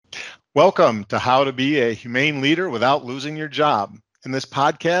Welcome to How to Be a Humane Leader Without Losing Your Job. In this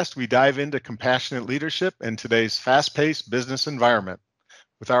podcast, we dive into compassionate leadership in today's fast-paced business environment.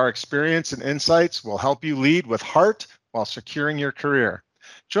 With our experience and insights, we'll help you lead with heart while securing your career.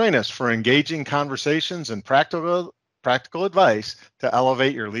 Join us for engaging conversations and practical advice to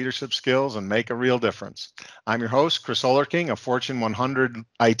elevate your leadership skills and make a real difference. I'm your host, Chris Olerking, a Fortune 100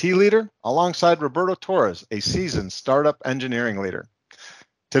 IT leader, alongside Roberto Torres, a seasoned startup engineering leader.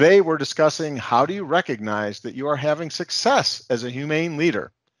 Today, we're discussing how do you recognize that you are having success as a humane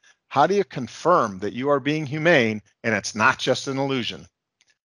leader? How do you confirm that you are being humane and it's not just an illusion?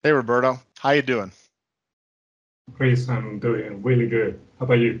 Hey, Roberto, how you doing? Chris, I'm doing really good. How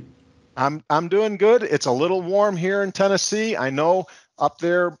about you? I'm doing good. It's a little warm here in Tennessee. I know up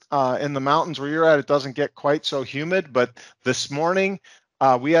there in the mountains where you're at, it doesn't get quite so humid, but this morning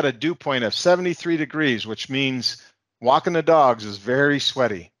we had a dew point of 73 degrees, which means walking the dogs is very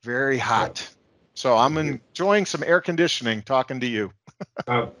sweaty, very Yeah. hot. So I'm enjoying some air conditioning talking to you.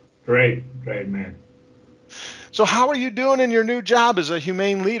 Oh, great, great, man. So how are you doing in your new job as a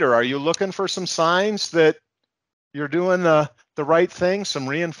humane leader? Are you looking for some signs that you're doing the right thing, some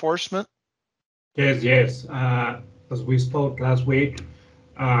reinforcement? Yes, yes. As we spoke last week,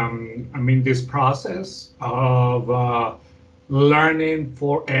 I'm in this process of learning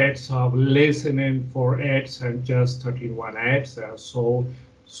for ads, of listening for ads, and just talking one ads.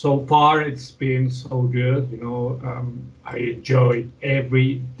 So far, it's been so good. I enjoy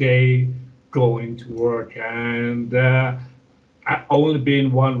every day going to work, and I only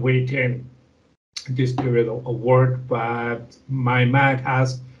been one weekend this period of work, but my mind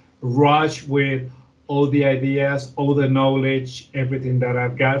has rushed with all the ideas, all the knowledge, everything that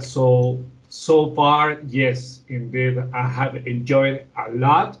I've got. So far, yes, indeed, I have enjoyed a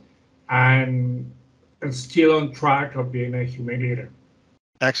lot and I'm still on track of being a human leader.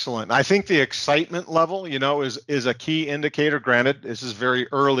 Excellent. I think the excitement level, is a key indicator. Granted, this is very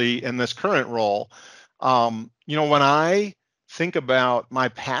early in this current role. When I think about my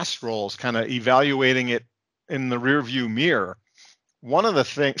past roles, kind of evaluating it in the rearview mirror, one of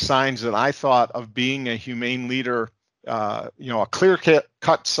the signs that I thought of being a humane leader, a clear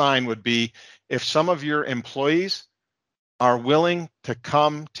cut sign would be if some of your employees are willing to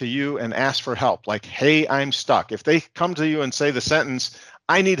come to you and ask for help, like, hey, I'm stuck. If they come to you and say the sentence,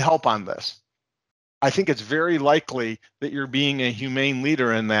 I need help on this, I think it's very likely that you're being a humane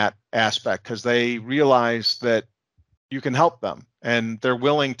leader in that aspect because they realize that you can help them and they're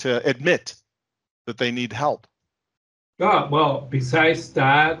willing to admit that they need help. Yeah, well, besides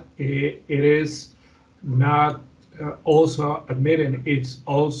that, it is not also admitting, it's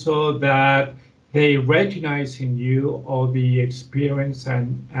also that they recognize in you all the experience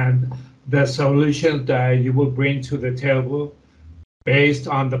and the solutions that you will bring to the table based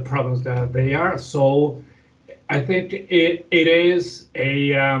on the problems that they are. So I think it is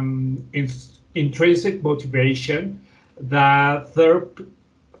a intrinsic motivation that third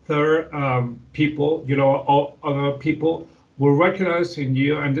people, other people will recognize in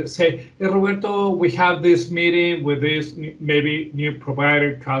you and say, hey, Roberto, we have this meeting with this maybe new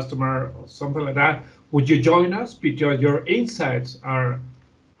provider, customer, or something like that. Would you join us? Because your insights are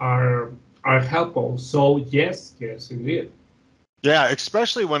are helpful. So yes, yes, indeed. Yeah,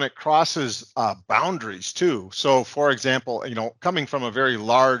 especially when it crosses boundaries too. So, for example, coming from a very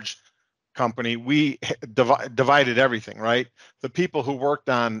large company, we divided everything, right? The people who worked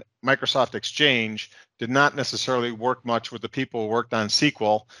on Microsoft Exchange did not necessarily work much with the people who worked on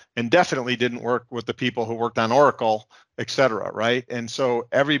SQL, and definitely didn't work with the people who worked on Oracle, et cetera, right? And so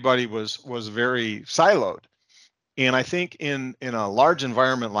everybody was very siloed. And I think in a large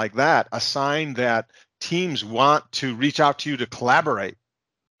environment like that, a sign that teams want to reach out to you to collaborate.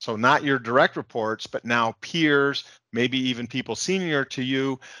 So not your direct reports, but now peers, maybe even people senior to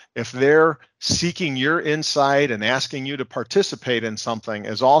you, if they're seeking your insight and asking you to participate in something,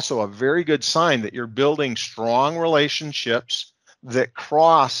 is also a very good sign that you're building strong relationships that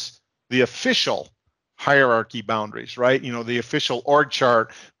cross the official hierarchy boundaries, right? The official org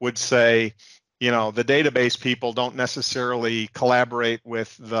chart would say, the database people don't necessarily collaborate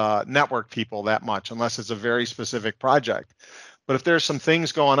with the network people that much unless it's a very specific project. But if there's some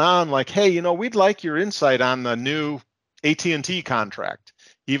things going on like, hey, we'd like your insight on the new AT&T contract,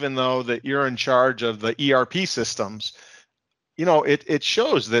 even though that you're in charge of the ERP systems, it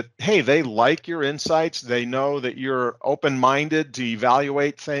shows that, hey, they like your insights. They know that you're open-minded to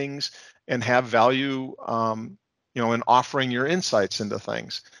evaluate things and have value, in offering your insights into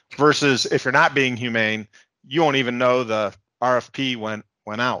things. Versus if you're not being humane, you won't even know the RFP went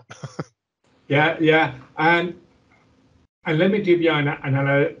out. Yeah, yeah. And And let me give you an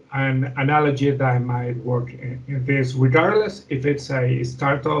analogy that might work in this, regardless if it's a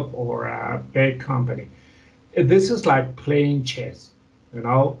startup or a big company. This is like playing chess, you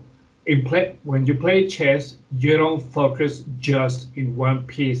know. When you play chess, you don't focus just in one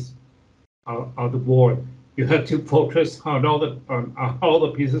piece of the board. You have to focus on all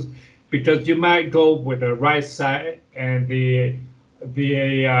the pieces because you might go with the right side and the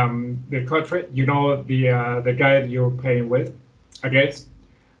country, the guy that you're playing with against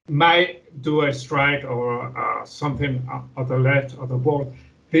might do a strike or something on the left of the board.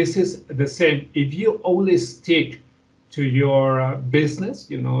 This is the same. If you only stick to your business,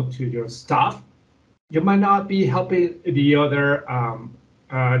 to your staff, you might not be helping the other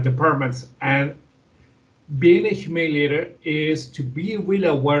departments. And being a humane leader is to be really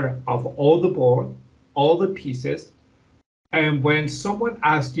aware of all the board, all the pieces, and when someone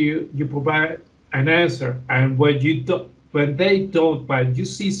asks you, you provide an answer. And when they don't, but you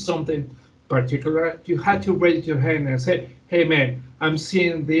see something particular, you have to raise your hand and say, "Hey, man, I'm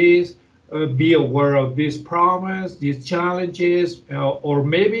seeing this. Be aware of these problems, these challenges, or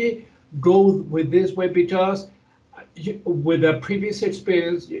maybe go with this way because with a previous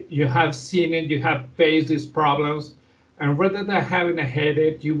experience, you have seen it, you have faced these problems, and rather than having a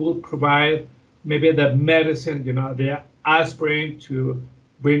headache, you will provide maybe the medicine, the aspirin to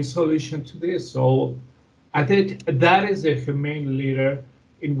bring solution to this." So I think that is a humane leader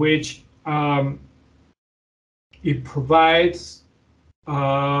in which it provides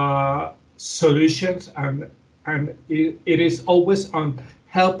solutions and it is always on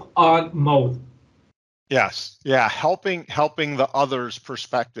help on mode. Yes. Yeah. Helping the other's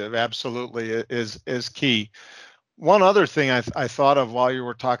perspective absolutely is key. One other thing I thought of while you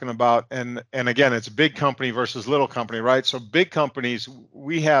were talking about, and again, it's big company versus little company, right? So big companies,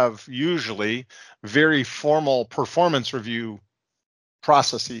 we have usually very formal performance review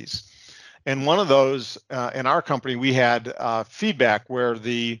processes. And one of those in our company, we had feedback where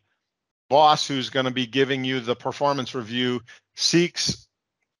the boss who's going to be giving you the performance review seeks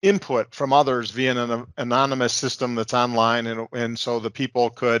input from others via an anonymous system that's online, and so the people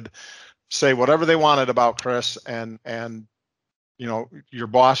could say whatever they wanted about Chris, and your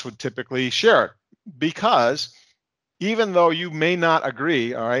boss would typically share it, because even though you may not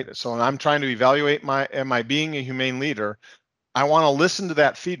agree, all right, so I'm trying to evaluate am I being a humane leader, I want to listen to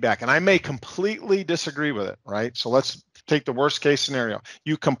that feedback, and I may completely disagree with it, right? So let's take the worst case scenario.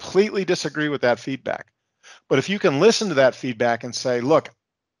 You completely disagree with that feedback. But if you can listen to that feedback and say, look,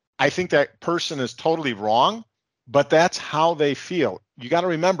 I think that person is totally wrong, but that's how they feel. You got to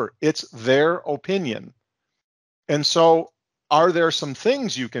remember, it's their opinion. And so, are there some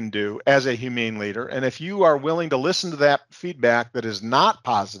things you can do as a humane leader? And if you are willing to listen to that feedback that is not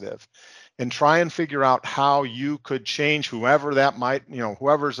positive and try and figure out how you could change whoever that might,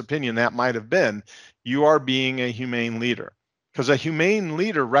 whoever's opinion that might have been, you are being a humane leader. Because a humane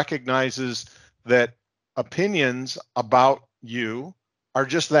leader recognizes that opinions about you are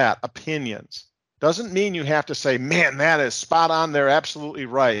just that, opinions. Doesn't mean you have to say, man, that is spot on, they're absolutely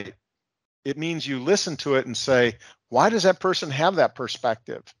right. It means you listen to it and say, why does that person have that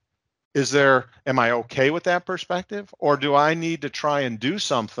perspective? Am I okay with that perspective? Or do I need to try and do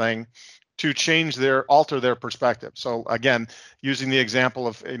something to alter their perspective? So again, using the example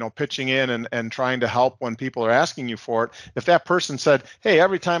of, pitching in and trying to help when people are asking you for it. If that person said, hey,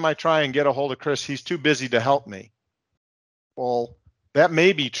 every time I try and get a hold of Chris, he's too busy to help me. Well, that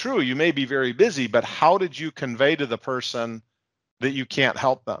may be true. You may be very busy, but how did you convey to the person that you can't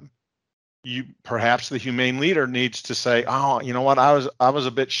help them? Perhaps the humane leader needs to say, oh, you know what, I was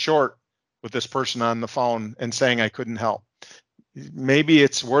a bit short with this person on the phone and saying I couldn't help. Maybe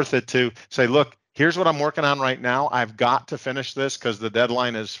it's worth it to say, look, here's what I'm working on right now. I've got to finish this because the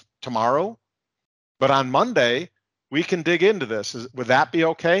deadline is tomorrow. But on Monday, we can dig into this. Would that be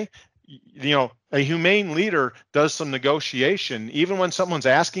okay? A humane leader does some negotiation, even when someone's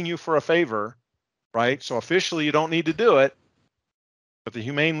asking you for a favor, right? So officially, you don't need to do it. But the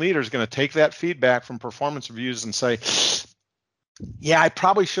humane leader is going to take that feedback from performance reviews and say, yeah, I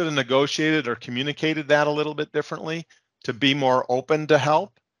probably should have negotiated or communicated that a little bit differently to be more open to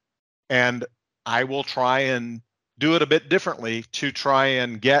help. And I will try and do it a bit differently to try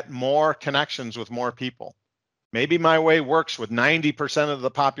and get more connections with more people. Maybe my way works with 90% of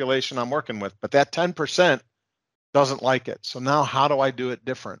the population I'm working with, but that 10% doesn't like it. So now how do I do it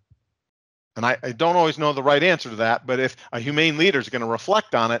different? And I don't always know the right answer to that, but if a humane leader is going to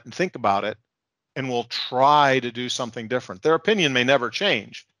reflect on it and think about it and will try to do something different, their opinion may never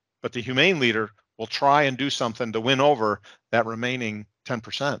change, but the humane leader will try and do something to win over that remaining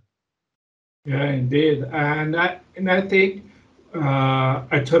 10%. Yeah, indeed. And I think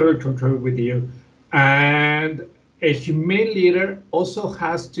I totally concur with you. And a humane leader also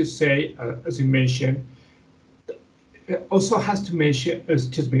has to say, as you mentioned, also has to mention,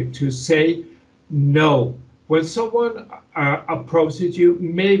 excuse me, to say no. When someone approaches you,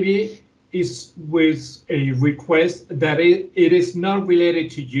 maybe it's with a request that it is not related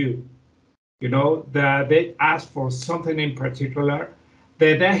to you, that they ask for something in particular,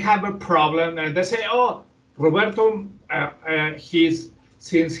 that they have a problem and they say, oh, Roberto,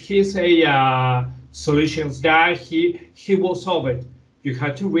 since he's a solutions guy, he will solve it. You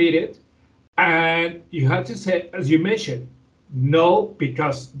have to read it and you have to say, as you mentioned, no,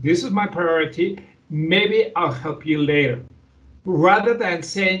 because this is my priority. Maybe I'll help you later. Rather than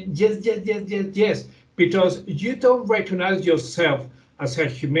saying yes, yes, yes, yes, yes, because you don't recognize yourself as a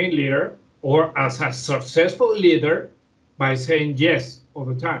humane leader or as a successful leader by saying yes all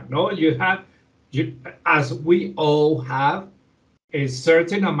the time. No, as we all have, a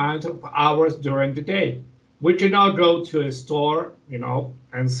certain amount of hours during the day. We cannot go to a store,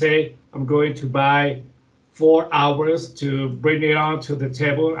 and say, I'm going to buy 4 hours to bring it onto the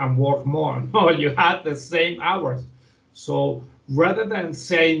table and work more. No, you have the same hours. So rather than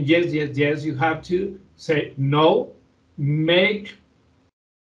saying yes, yes, yes, you have to say no, make,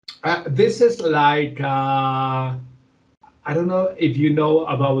 this is like, I don't know if you know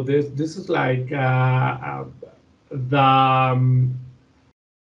about this. This is like the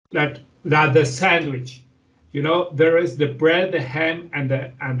that the sandwich. There is the bread, the ham, and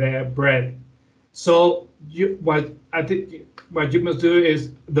the bread. So what I think what you must do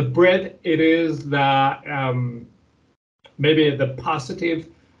is the bread. It is the maybe the positive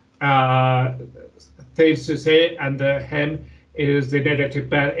uh, things to say, and the ham is the negative.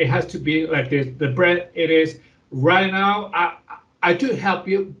 But it has to be like this. The bread. It is right now. I do help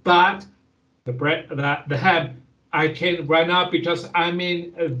you, but the ham, I can right now because I'm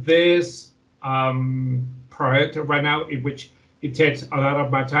in this project right now in which it takes a lot of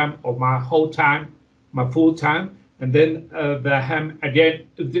my time, or my whole time, my full time, and then the ham again,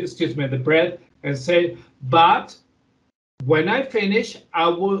 excuse me, the bread, and say, but when I finish, I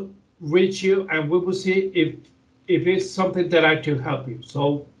will reach you and we will see if it's something that I can help you.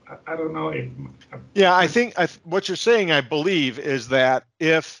 So I don't know if. Yeah, I think what you're saying, I believe, is that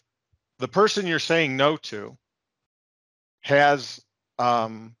if the person you're saying no to has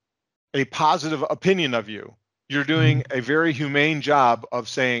a positive opinion of you, you're doing a very humane job of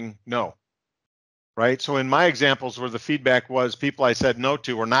saying no, right? So in my examples where the feedback was people I said no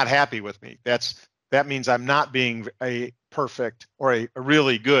to were not happy with me, that means I'm not being a perfect or a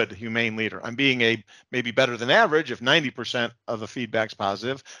really good humane leader. I'm being a maybe better than average if 90% of the feedback's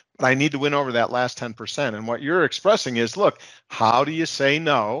positive, but I need to win over that last 10%. And what you're expressing is, look, how do you say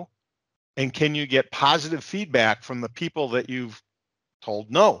no? And can you get positive feedback from the people that you've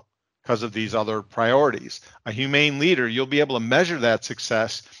told no because of these other priorities? A humane leader, you'll be able to measure that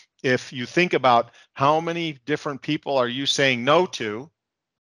success if you think about how many different people are you saying no to,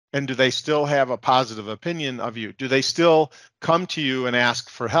 and do they still have a positive opinion of you? Do they still come to you and ask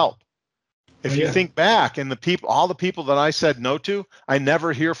for help? If you think back, and all the people that I said no to, I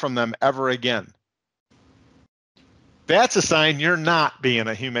never hear from them ever again. That's a sign you're not being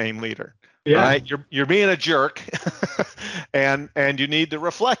a humane leader. Yeah. Right? You're being a jerk, and you need to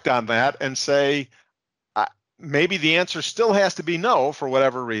reflect on that and say, maybe the answer still has to be no for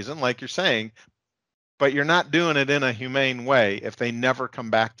whatever reason, like you're saying, but you're not doing it in a humane way if they never come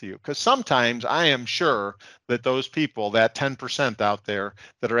back to you. Because sometimes I am sure that those people, that 10% out there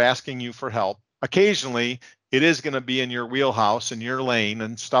that are asking you for help, occasionally it is going to be in your wheelhouse, in your lane,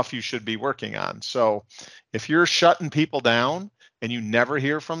 and stuff you should be working on. So if you're shutting people down and you never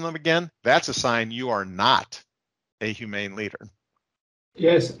hear from them again, that's a sign you are not a humane leader.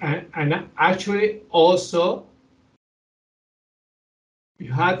 Yes, and actually also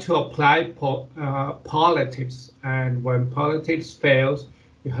you had to apply politics, and when politics fails,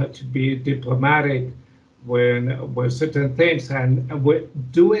 you have to be diplomatic with certain things, and with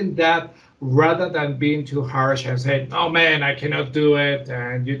doing that rather than being too harsh and saying, "Oh man, I cannot do it,"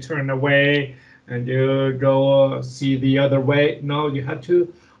 and you turn away and you go see the other way. No, you have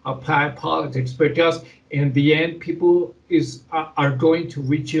to apply politics because in the end, people are going to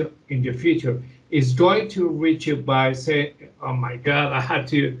reach you in the future. Is going to reach you by saying, "Oh my God, I had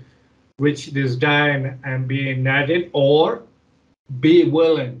to reach this guy and be nagging," or be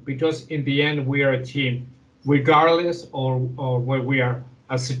willing, because in the end we are a team, regardless or where we are.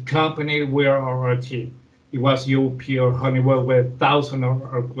 As a company, we are a team. It was UP or Honeywell with thousands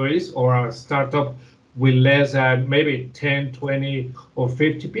of employees, or a startup with less than maybe 10, 20, or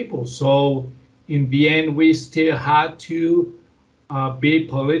 50 people. So in the end, we still had to be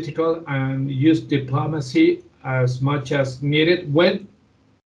political and use diplomacy as much as needed when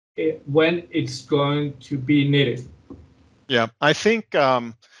it's going to be needed. Yeah, I think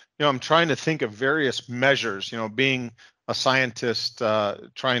I'm trying to think of various measures. Being a scientist,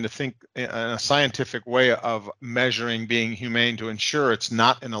 trying to think in a scientific way of measuring being humane to ensure it's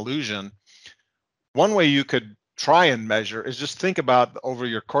not an illusion. One way you could try and measure is just think about over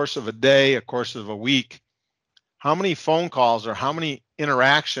your course of a day, a course of a week, how many phone calls or how many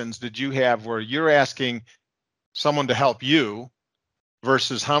interactions did you have where you're asking someone to help you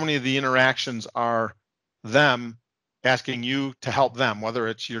versus how many of the interactions are them asking you to help them, whether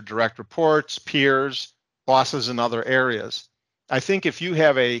it's your direct reports, peers, bosses in other areas. I think if you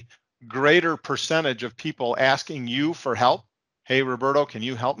have a greater percentage of people asking you for help, hey, Roberto, can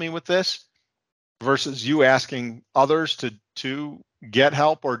you help me with this? Versus you asking others to get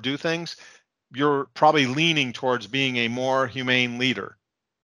help or do things, you're probably leaning towards being a more humane leader.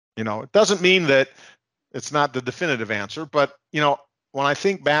 It doesn't mean that it's not the definitive answer, but when I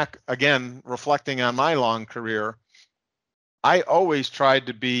think back again, reflecting on my long career, I always tried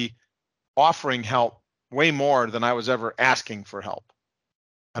to be offering help way more than I was ever asking for help.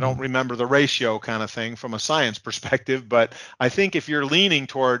 I don't remember the ratio kind of thing from a science perspective, but I think if you're leaning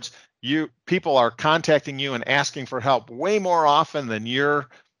towards people are contacting you and asking for help way more often than you're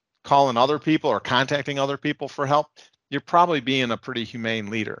calling other people or contacting other people for help, you're probably being a pretty humane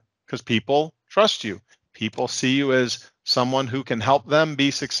leader because people trust you. People see you as someone who can help them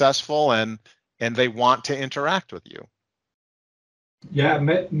be successful and they want to interact with you. Yeah,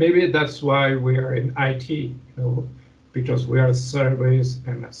 maybe that's why we are in IT, because we are a service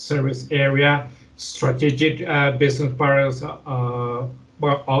and a service area, strategic business partners of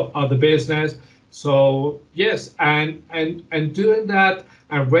the business. So yes, and doing that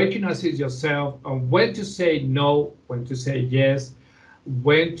and recognizing yourself and when to say no, when to say yes,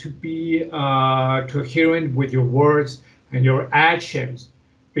 when to be coherent with your words and your actions.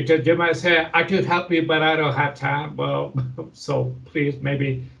 Because you might say, I could help you, but I don't have time. Well, so please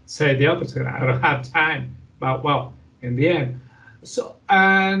maybe say the opposite. I don't have time. But well, in the end. So,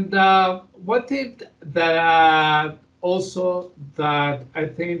 and one thing that also that I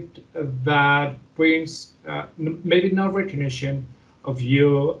think that brings maybe no recognition of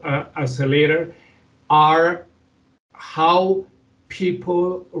you as a leader are how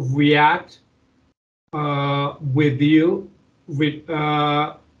people react with you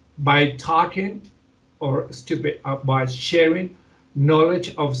by talking or excuse me, by sharing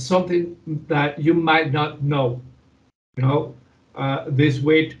knowledge of something that you might not know. This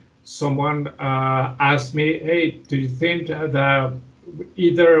week someone asked me, hey, do you think that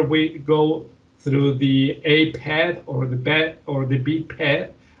either we go through the A path or the B path,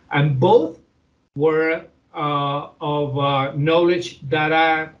 and both were of knowledge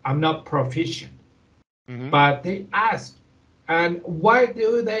that I'm not proficient. Mm-hmm. But they asked. And why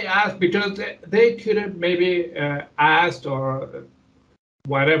do they ask? Because they couldn't maybe ask or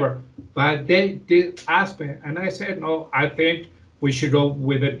whatever. But they did ask me. And I said, no, I think we should go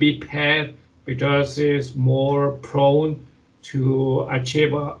with a B path because it's more prone to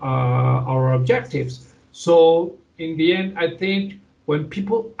achieve our objectives. So in the end, I think when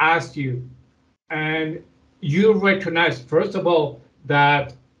people ask you and you recognize, first of all,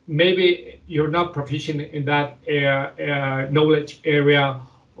 that maybe you're not proficient in that knowledge area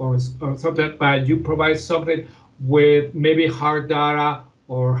or something, but you provide something with maybe hard data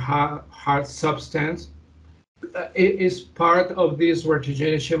or hard substance. It is part of this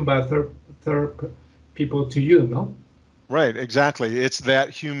recognition by third people to you, no? Right, exactly. It's that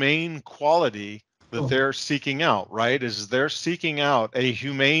humane quality that they're seeking out, right? Is they're seeking out a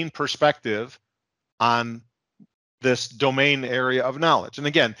humane perspective on this domain area of knowledge. And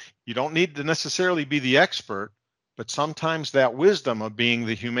again, you don't need to necessarily be the expert, but sometimes that wisdom of being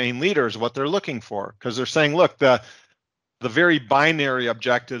the humane leader is what they're looking for, because they're saying, look, the very binary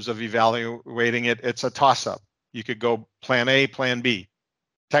objectives of evaluating it, it's a toss-up. You could go plan A, plan B.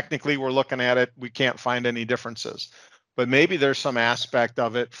 Technically, we're looking at it, we can't find any differences. But maybe there's some aspect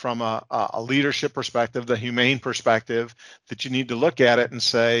of it from a leadership perspective, the humane perspective, that you need to look at it and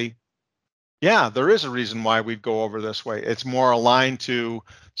say, yeah, there is a reason why we'd go over this way. It's more aligned to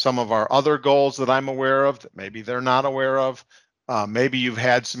some of our other goals that I'm aware of that maybe they're not aware of. Maybe you've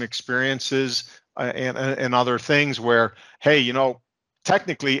had some experiences and other things where, hey,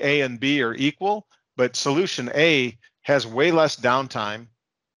 technically A and B are equal, but solution A has way less downtime,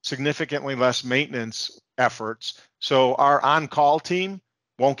 significantly less maintenance efforts. So our on-call team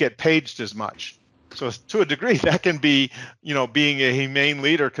won't get paged as much. So to a degree, that can be, being a humane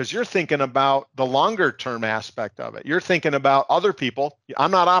leader, because you're thinking about the longer term aspect of it. You're thinking about other people.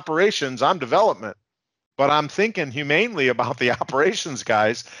 I'm not operations, I'm development, but I'm thinking humanely about the operations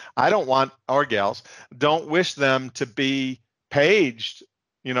guys. I don't want, or gals, don't wish them to be paged,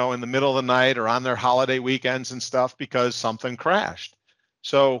 in the middle of the night or on their holiday weekends and stuff because something crashed.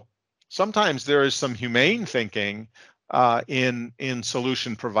 So sometimes there is some humane thinking in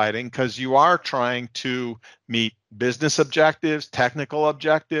solution providing, because you are trying to meet business objectives, technical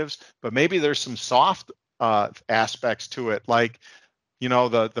objectives, but maybe there's some soft aspects to it, like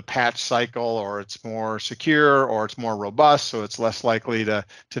the patch cycle, or it's more secure, or it's more robust, so it's less likely to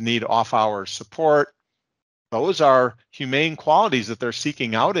need off-hours support. Those are humane qualities that they're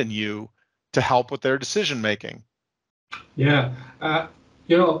seeking out in you to help with their decision making. Yeah,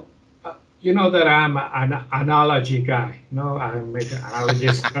 you know, that I'm an analogy guy. I make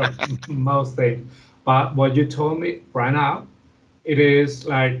analogies of most things. But what you told me right now, it is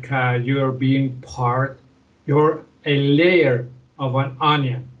like you're a layer of an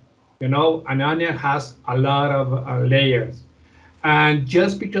onion. An onion has a lot of layers. And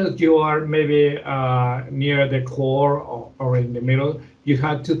just because you are maybe near the core or in the middle, you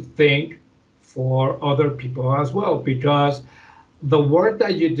have to think for other people as well, because the work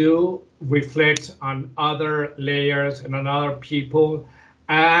that you do reflects on other layers and on other people,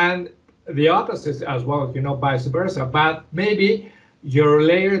 and the opposite as well, vice versa. But maybe your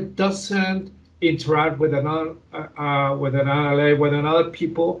layer doesn't interact with another layer, with another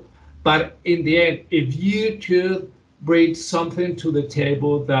people. But in the end, if you could bring something to the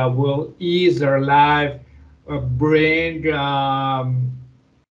table that will ease their life, bring a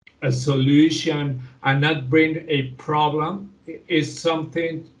solution, and not bring a problem, is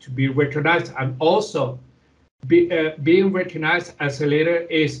something to be recognized. And also, being recognized as a leader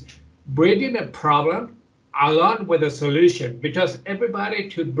is bringing a problem along with a solution, because everybody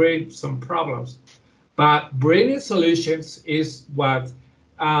could bring some problems, but bringing solutions is what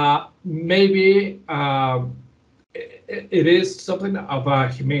maybe it is something of a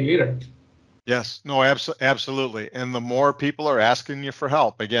humane leader. Yes, no, absolutely. And the more people are asking you for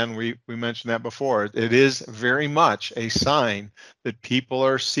help, again, we mentioned that before, it is very much a sign that people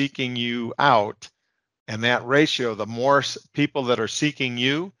are seeking you out. And that ratio, the more people that are seeking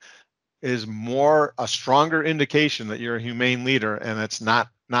you, is a stronger indication that you're a humane leader, and it's not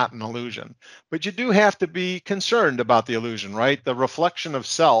an illusion. But you do have to be concerned about the illusion, right? The reflection of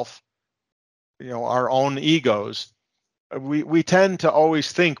self, our own egos. We tend to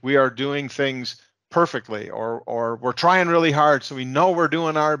always think we are doing things perfectly, or we're trying really hard, so we know we're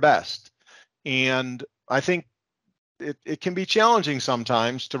doing our best. And I think it can be challenging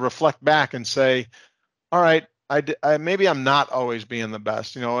sometimes to reflect back and say, all right, maybe I'm not always being the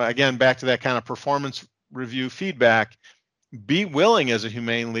best. Again, back to that kind of performance review feedback. Be willing as a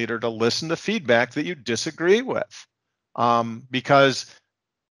humane leader to listen to feedback that you disagree with, because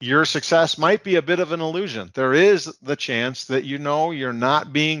your success might be a bit of an illusion. There is the chance that you're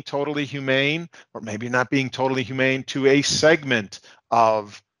not being totally humane, or maybe not being totally humane to a segment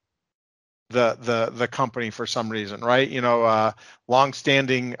of the company for some reason, right?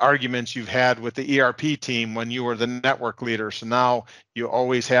 Long-standing arguments you've had with the ERP team when you were the network leader. So now you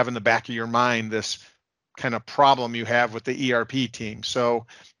always have in the back of your mind this kind of problem you have with the ERP team. So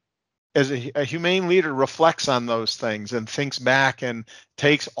as a humane leader reflects on those things and thinks back and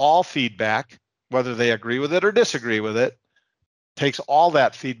takes all feedback, whether they agree with it or disagree with it, takes all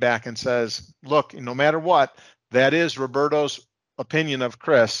that feedback and says, look, no matter what, that is Roberto's opinion of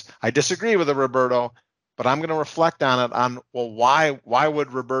Chris. I disagree with it, Roberto, but I'm going to reflect on it well, why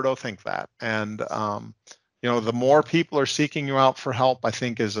would Roberto think that? And the more people are seeking you out for help, I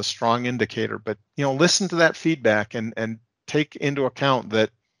think is a strong indicator. But listen to that feedback and take into account that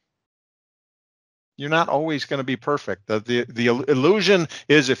you're not always going to be perfect. The illusion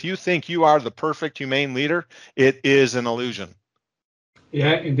is, if you think you are the perfect humane leader, it is an illusion.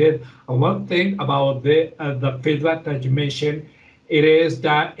 Yeah, indeed. And one thing about the feedback that you mentioned, it is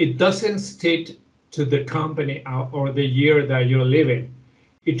that it doesn't stick to the company or the year that you're living.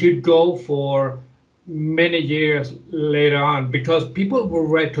 It could go for many years later on, because people will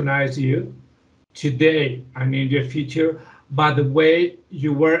recognize you today and in the future by the way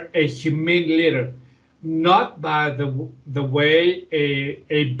you were a humane leader, not by the way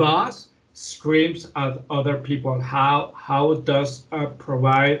a boss screams at other people. How it does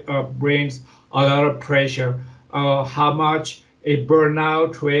brings a lot of pressure, how much a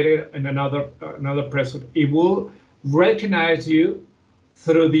burnout created in another person. It will recognize you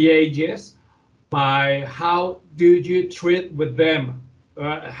through the ages by how do you treat with them,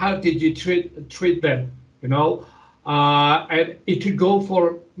 how did you treat them? You know, and it could go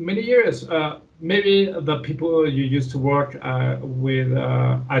for many years. Maybe the people you used to work with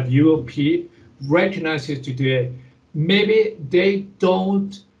at UOP recognize it today. Maybe they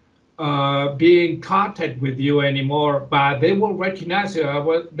don't be in contact with you anymore, but they will recognize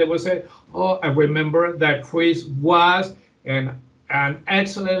you. They will say, "Oh, I remember that Chris was an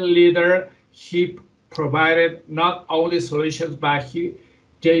excellent leader. He provided not only solutions, but he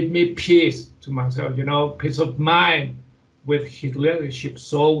gave me peace to myself, peace of mind with his leadership."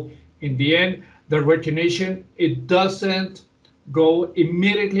 So in the end, the recognition, it doesn't go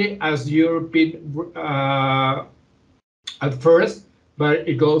immediately as you've been at first, but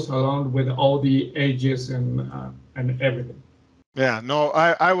it goes along with all the ages and everything. Yeah, no,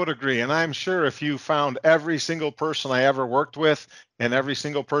 I would agree. And I'm sure if you found every single person I ever worked with and every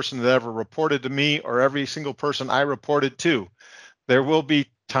single person that ever reported to me or every single person I reported to, there will be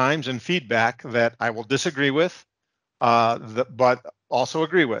times and feedback that I will disagree with, but also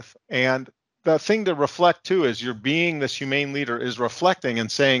agree with. And the thing to reflect too is you're being this humane leader is reflecting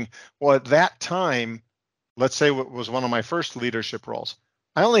and saying, well, at that time, let's say what was one of my first leadership roles,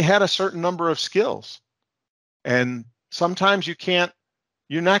 I only had a certain number of skills. And sometimes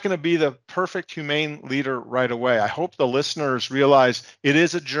you're not going to be the perfect humane leader right away. I hope the listeners realize it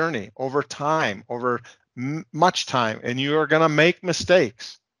is a journey over time, over much time, and you are going to make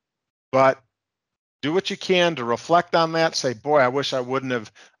mistakes. But do what you can to reflect on that. Say, boy, I wish I wouldn't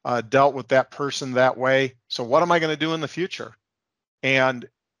have dealt with that person that way. So what am I going to do in the future? And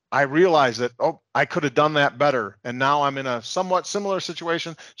I realized that, oh, I could have done that better. And now I'm in a somewhat similar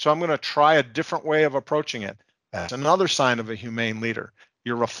situation. So I'm going to try a different way of approaching it. That's another sign of a humane leader.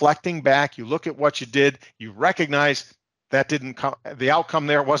 You're reflecting back, you look at what you did, you recognize that didn't come, the outcome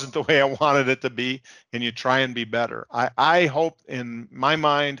there wasn't the way I wanted it to be, and you try and be better. I hope in my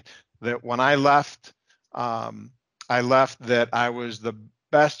mind that when I left that I was the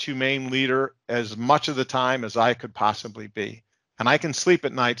best humane leader as much of the time as I could possibly be. And I can sleep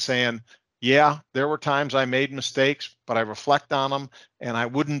at night saying, yeah, there were times I made mistakes, but I reflect on them and I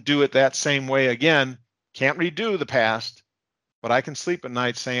wouldn't do it that same way again. Can't redo the past, but I can sleep at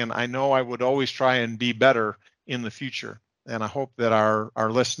night saying, I know I would always try and be better in the future. And I hope that our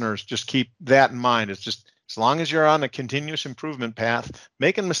listeners just keep that in mind. It's just as long as you're on a continuous improvement path,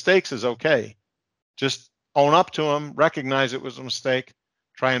 making mistakes is okay. Just own up to them, recognize it was a mistake,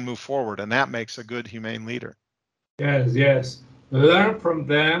 try and move forward. And that makes a good, humane leader. Yes, yes. Learn from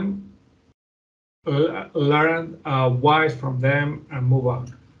them, learn wise from them, and move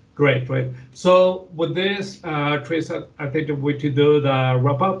on. Great, great. So with this, Teresa, I think we could do the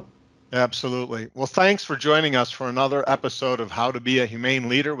wrap up. Absolutely. Well, thanks for joining us for another episode of How to Be a Humane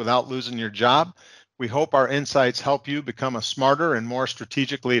Leader Without Losing Your Job. We hope our insights help you become a smarter and more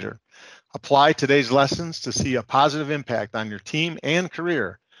strategic leader. Apply today's lessons to see a positive impact on your team and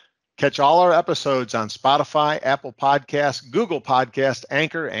career. Catch all our episodes on Spotify, Apple Podcasts, Google Podcasts,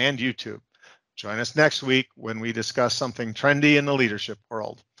 Anchor, and YouTube. Join us next week when we discuss something trendy in the leadership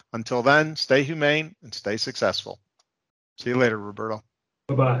world. Until then, stay humane and stay successful. See you later, Roberto.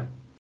 Bye bye.